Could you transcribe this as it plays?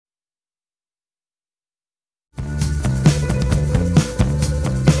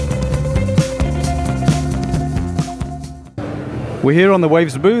We're here on the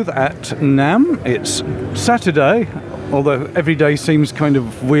Waves booth at NAMM. It's Saturday, although every day seems kind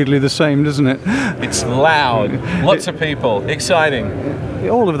of weirdly the same, doesn't it? It's loud, lots of people, exciting.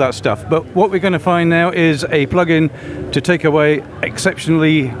 All of that stuff. But what we're going to find now is a plugin to take away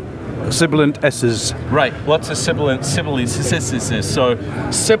exceptionally sibilant esses. Right, lots of sibilance. So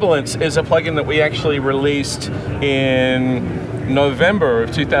Sibilance is a plugin that we actually released in November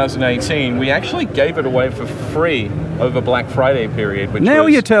of 2018. We actually gave it away for free over Black Friday period. Which now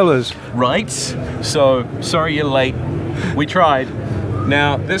you tell us. Right, so sorry you're late. We tried.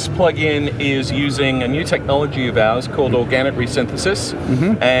 Now, this plugin is using a new technology of ours called Organic Resynthesis,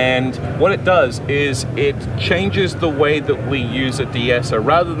 and what it does is it changes the way that we use a de-esser.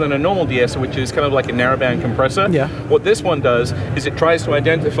 Rather than a normal de-esser, which is kind of like a narrowband compressor, what this one does is it tries to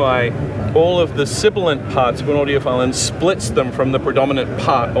identify all of the sibilant parts of an audio file and splits them from the predominant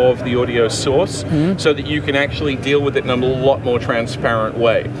part of the audio source so that you can actually deal with it in a lot more transparent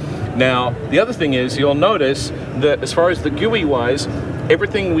way. Now, the other thing is, you'll notice that as far as the GUI wise,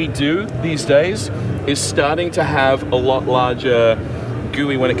 everything we do these days is starting to have a lot larger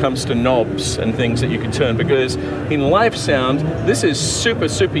GUI when it comes to knobs and things that you can turn, because in live sound, this is super,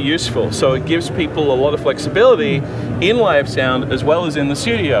 super useful. So it gives people a lot of flexibility in live sound as well as in the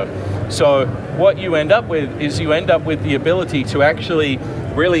studio. So what you end up with is you end up with the ability to actually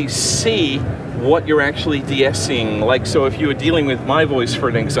really see what you're actually de-essing. Like, so if you were dealing with my voice, for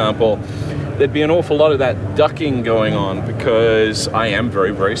an example, there'd be an awful lot of that ducking going on because I am very,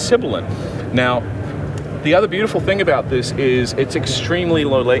 very sibilant. Now, the other beautiful thing about this is it's extremely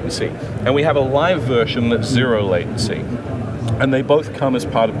low latency, and we have a live version that's 0 latency. And they both come as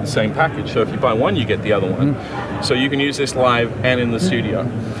part of the same package. So if you buy one, you get the other one. So you can use this live and in the studio.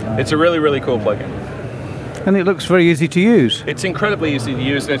 It's a really, really cool plugin. And it looks very easy to use. It's incredibly easy to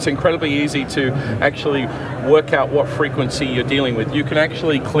use, and it's incredibly easy to actually work out what frequency you're dealing with. You can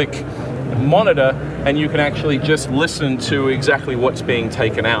actually click monitor and you can actually just listen to exactly what's being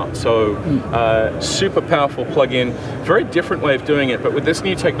taken out. So super powerful plugin, very different way of doing it, but with this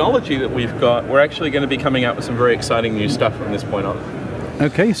new technology that we've got, we're actually going to be coming out with some very exciting new stuff from this point on.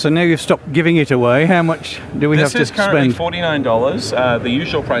 Okay, so now you've stopped giving it away. How much do we have to spend? This is currently $49. The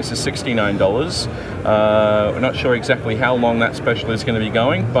usual price is $69. We're not sure exactly how long that special is going to be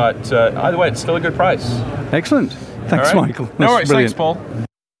going, but either way, it's still a good price. Excellent. Thanks, Michael. No worries, brilliant. thanks, Paul.